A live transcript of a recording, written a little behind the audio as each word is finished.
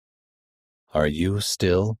Are you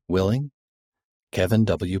still willing? Kevin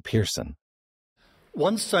W. Pearson.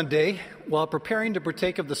 One Sunday, while preparing to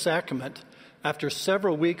partake of the sacrament, after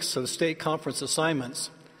several weeks of state conference assignments,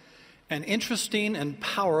 an interesting and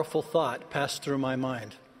powerful thought passed through my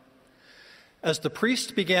mind. As the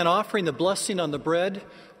priest began offering the blessing on the bread,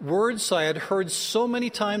 words I had heard so many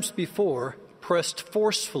times before pressed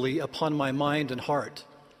forcefully upon my mind and heart.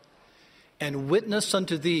 And witness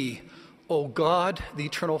unto thee, O God, the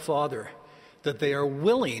eternal Father, that they are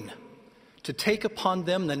willing to take upon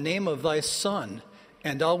them the name of thy Son,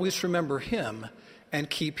 and always remember him,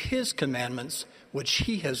 and keep his commandments which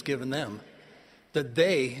he has given them, that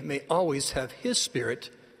they may always have his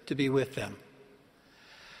Spirit to be with them.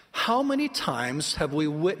 How many times have we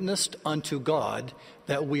witnessed unto God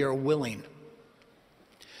that we are willing?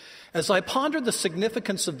 As I pondered the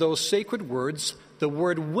significance of those sacred words, the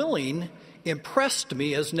word willing impressed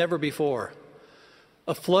me as never before.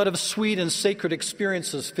 A flood of sweet and sacred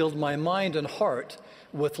experiences filled my mind and heart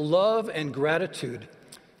with love and gratitude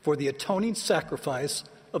for the atoning sacrifice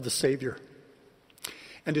of the Savior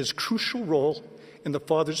and his crucial role in the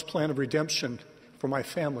Father's plan of redemption for my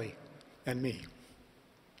family and me.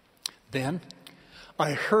 Then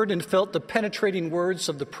I heard and felt the penetrating words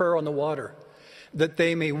of the prayer on the water, that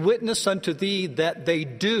they may witness unto thee that they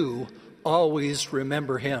do always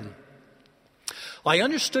remember him. I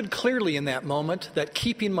understood clearly in that moment that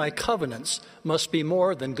keeping my covenants must be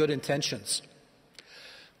more than good intentions.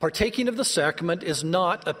 Partaking of the sacrament is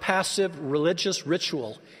not a passive religious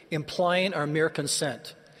ritual implying our mere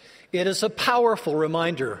consent. It is a powerful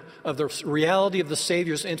reminder of the reality of the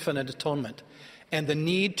Savior's infinite atonement and the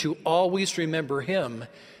need to always remember him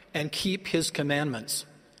and keep his commandments.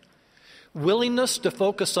 Willingness to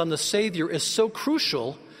focus on the Savior is so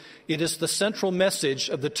crucial. It is the central message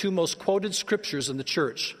of the two most quoted scriptures in the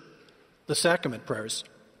church, the sacrament prayers.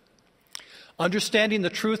 Understanding the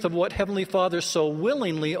truth of what Heavenly Father so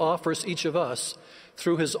willingly offers each of us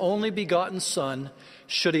through his only begotten Son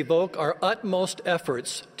should evoke our utmost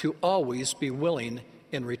efforts to always be willing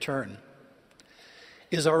in return.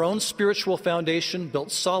 Is our own spiritual foundation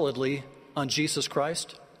built solidly on Jesus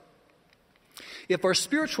Christ? If our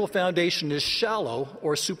spiritual foundation is shallow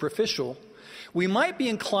or superficial, we might be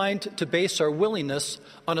inclined to base our willingness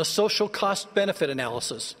on a social cost-benefit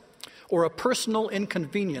analysis or a personal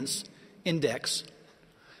inconvenience index.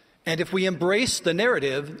 And if we embrace the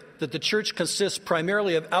narrative that the church consists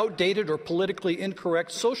primarily of outdated or politically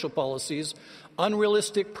incorrect social policies,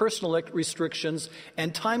 unrealistic personal restrictions,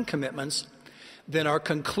 and time commitments, then our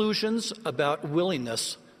conclusions about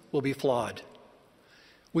willingness will be flawed.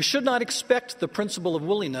 We should not expect the principle of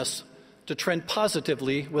willingness to trend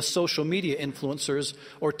positively with social media influencers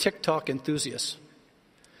or TikTok enthusiasts.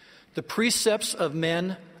 The precepts of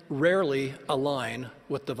men rarely align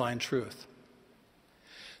with divine truth.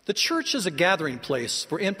 The church is a gathering place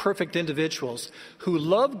for imperfect individuals who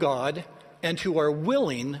love God and who are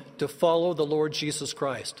willing to follow the Lord Jesus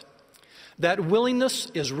Christ. That willingness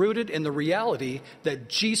is rooted in the reality that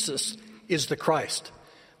Jesus is the Christ,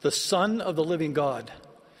 the Son of the living God.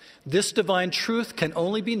 This divine truth can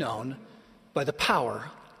only be known by the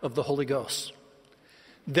power of the Holy Ghost.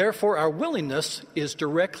 Therefore, our willingness is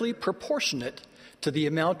directly proportionate to the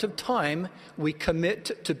amount of time we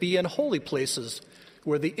commit to be in holy places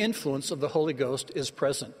where the influence of the Holy Ghost is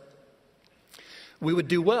present. We would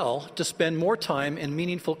do well to spend more time in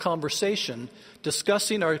meaningful conversation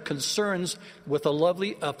discussing our concerns with a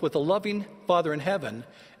loving Father in heaven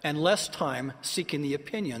and less time seeking the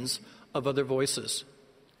opinions of other voices.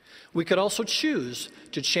 We could also choose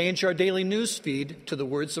to change our daily news feed to the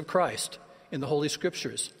words of Christ in the Holy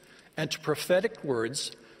Scriptures and to prophetic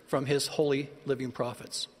words from his holy living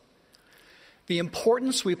prophets. The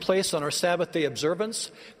importance we place on our Sabbath day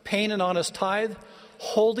observance, paying an honest tithe,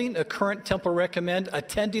 holding a current temple recommend,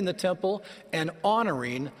 attending the temple, and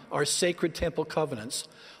honoring our sacred temple covenants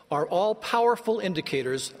are all powerful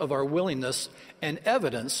indicators of our willingness and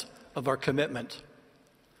evidence of our commitment.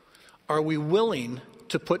 Are we willing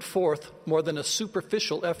to put forth more than a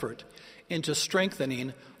superficial effort into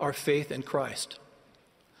strengthening our faith in Christ?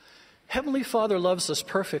 Heavenly Father loves us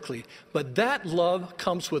perfectly, but that love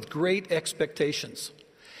comes with great expectations.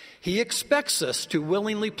 He expects us to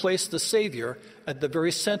willingly place the Savior at the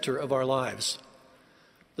very center of our lives.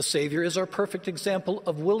 The Savior is our perfect example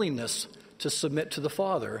of willingness to submit to the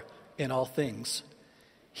Father in all things.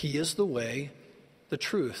 He is the way, the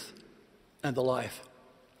truth, and the life.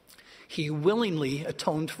 He willingly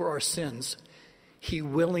atoned for our sins. He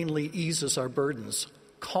willingly eases our burdens,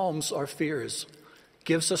 calms our fears,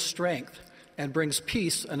 gives us strength, and brings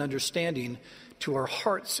peace and understanding to our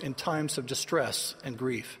hearts in times of distress and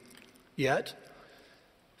grief. Yet,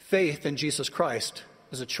 faith in Jesus Christ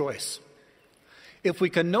is a choice. If we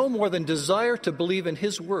can no more than desire to believe in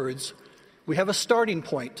his words, we have a starting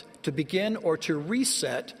point to begin or to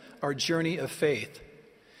reset our journey of faith.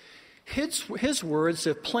 His words,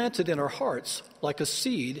 if planted in our hearts like a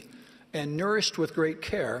seed and nourished with great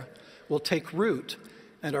care, will take root,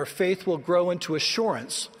 and our faith will grow into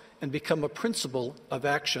assurance and become a principle of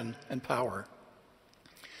action and power.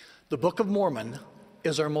 The Book of Mormon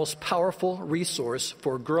is our most powerful resource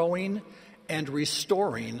for growing and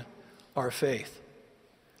restoring our faith.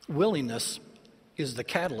 Willingness is the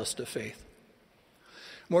catalyst of faith.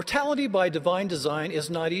 Mortality by divine design is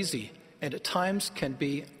not easy, and at times can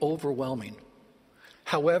be overwhelming.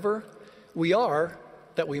 However, we are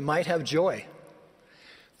that we might have joy.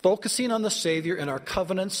 Focusing on the Savior in our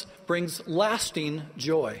covenants brings lasting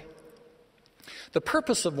joy. The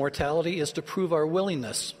purpose of mortality is to prove our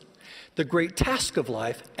willingness. The great task of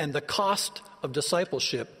life and the cost of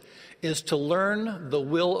discipleship is to learn the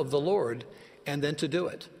will of the Lord and then to do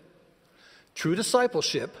it. True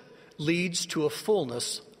discipleship leads to a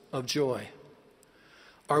fullness of joy.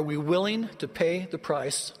 Are we willing to pay the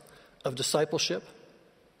price of discipleship?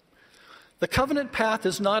 The covenant path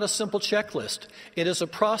is not a simple checklist. It is a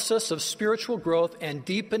process of spiritual growth and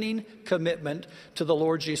deepening commitment to the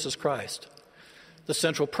Lord Jesus Christ. The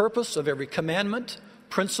central purpose of every commandment,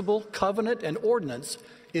 principle, covenant, and ordinance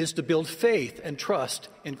is to build faith and trust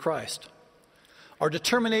in Christ. Our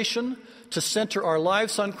determination to center our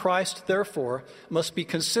lives on Christ, therefore, must be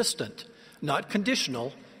consistent, not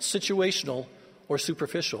conditional, situational, or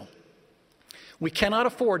superficial. We cannot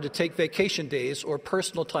afford to take vacation days or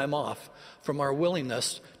personal time off from our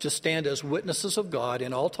willingness to stand as witnesses of God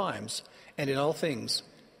in all times and in all things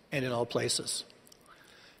and in all places.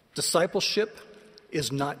 Discipleship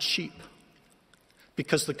is not cheap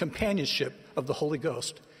because the companionship of the Holy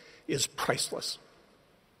Ghost is priceless.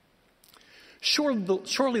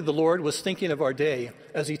 Surely the Lord was thinking of our day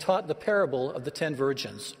as he taught the parable of the 10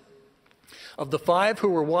 virgins. Of the 5 who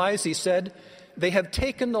were wise, he said, "They have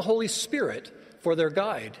taken the Holy Spirit for their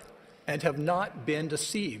guide and have not been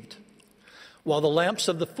deceived, while the lamps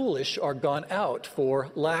of the foolish are gone out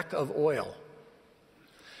for lack of oil."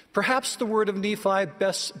 Perhaps the words of Nephi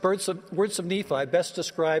best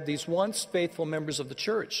describe these once faithful members of the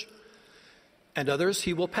church. And others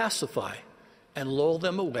he will pacify and lull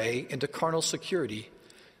them away into carnal security,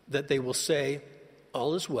 that they will say,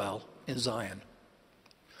 "All is well in Zion."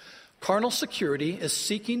 Carnal security is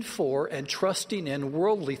seeking for and trusting in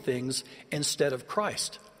worldly things instead of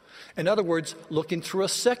Christ. In other words, looking through a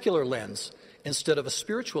secular lens instead of a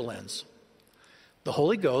spiritual lens. The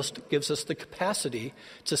Holy Ghost gives us the capacity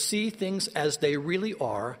to see things as they really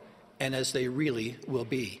are and as they really will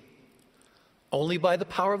be. Only by the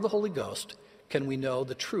power of the Holy Ghost can we know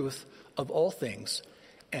the truth of all things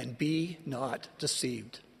and be not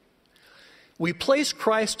deceived. We place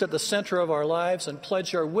Christ at the center of our lives and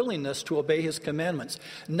pledge our willingness to obey his commandments,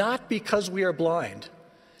 not because we are blind,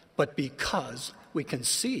 but because we can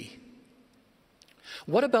see.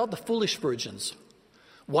 What about the foolish virgins?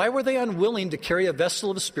 Why were they unwilling to carry a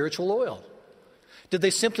vessel of spiritual oil? Did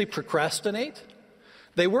they simply procrastinate?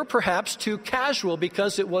 They were perhaps too casual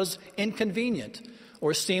because it was inconvenient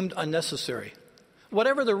or seemed unnecessary.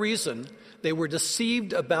 Whatever the reason, they were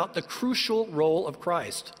deceived about the crucial role of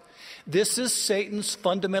Christ. This is Satan's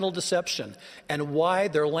fundamental deception and why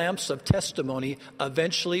their lamps of testimony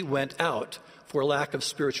eventually went out for lack of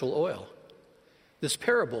spiritual oil. This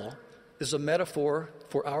parable is a metaphor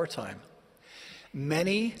for our time.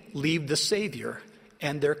 Many leave the Savior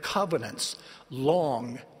and their covenants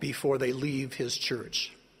long before they leave his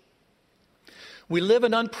church. We live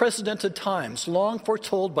in unprecedented times, long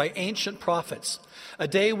foretold by ancient prophets, a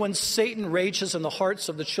day when Satan rages in the hearts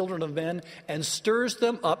of the children of men and stirs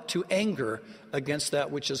them up to anger against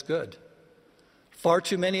that which is good. Far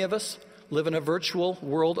too many of us live in a virtual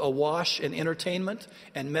world awash in entertainment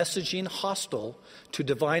and messaging hostile to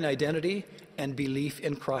divine identity and belief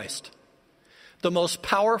in Christ. The most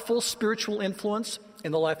powerful spiritual influence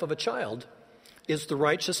in the life of a child is the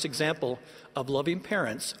righteous example of loving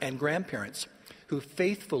parents and grandparents who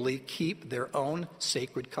faithfully keep their own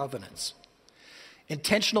sacred covenants.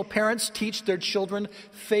 Intentional parents teach their children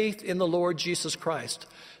faith in the Lord Jesus Christ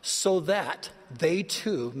so that they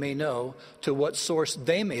too may know to what source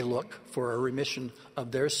they may look for a remission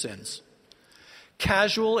of their sins.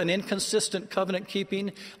 Casual and inconsistent covenant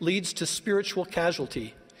keeping leads to spiritual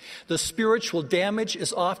casualty. The spiritual damage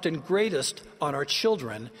is often greatest on our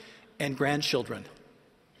children and grandchildren.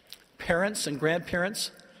 Parents and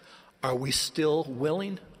grandparents, are we still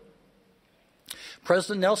willing?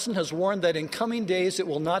 President Nelson has warned that in coming days it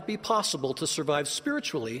will not be possible to survive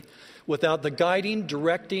spiritually without the guiding,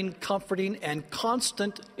 directing, comforting, and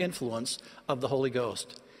constant influence of the Holy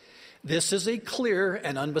Ghost. This is a clear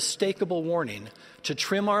and unmistakable warning to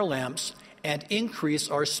trim our lamps and increase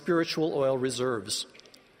our spiritual oil reserves.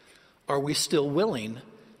 Are we still willing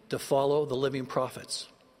to follow the living prophets?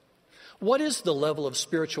 What is the level of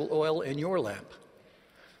spiritual oil in your lamp?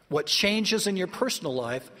 What changes in your personal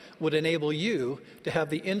life would enable you to have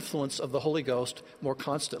the influence of the Holy Ghost more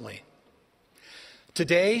constantly?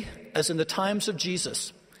 Today, as in the times of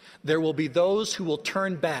Jesus, there will be those who will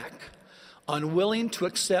turn back, unwilling to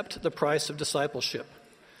accept the price of discipleship.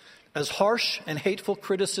 As harsh and hateful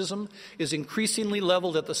criticism is increasingly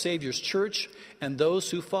leveled at the Savior's church and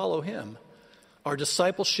those who follow him, our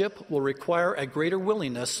discipleship will require a greater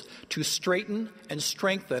willingness to straighten and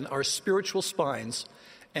strengthen our spiritual spines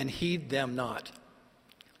and heed them not.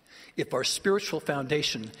 If our spiritual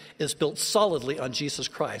foundation is built solidly on Jesus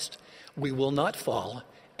Christ, we will not fall,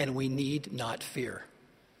 and we need not fear.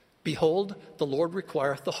 Behold, the Lord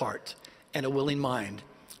requireth the heart and a willing mind,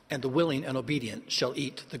 and the willing and obedient shall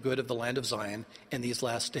eat the good of the land of Zion in these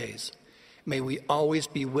last days. May we always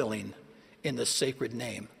be willing in the sacred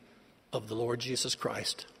name of the Lord Jesus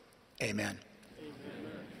Christ. Amen.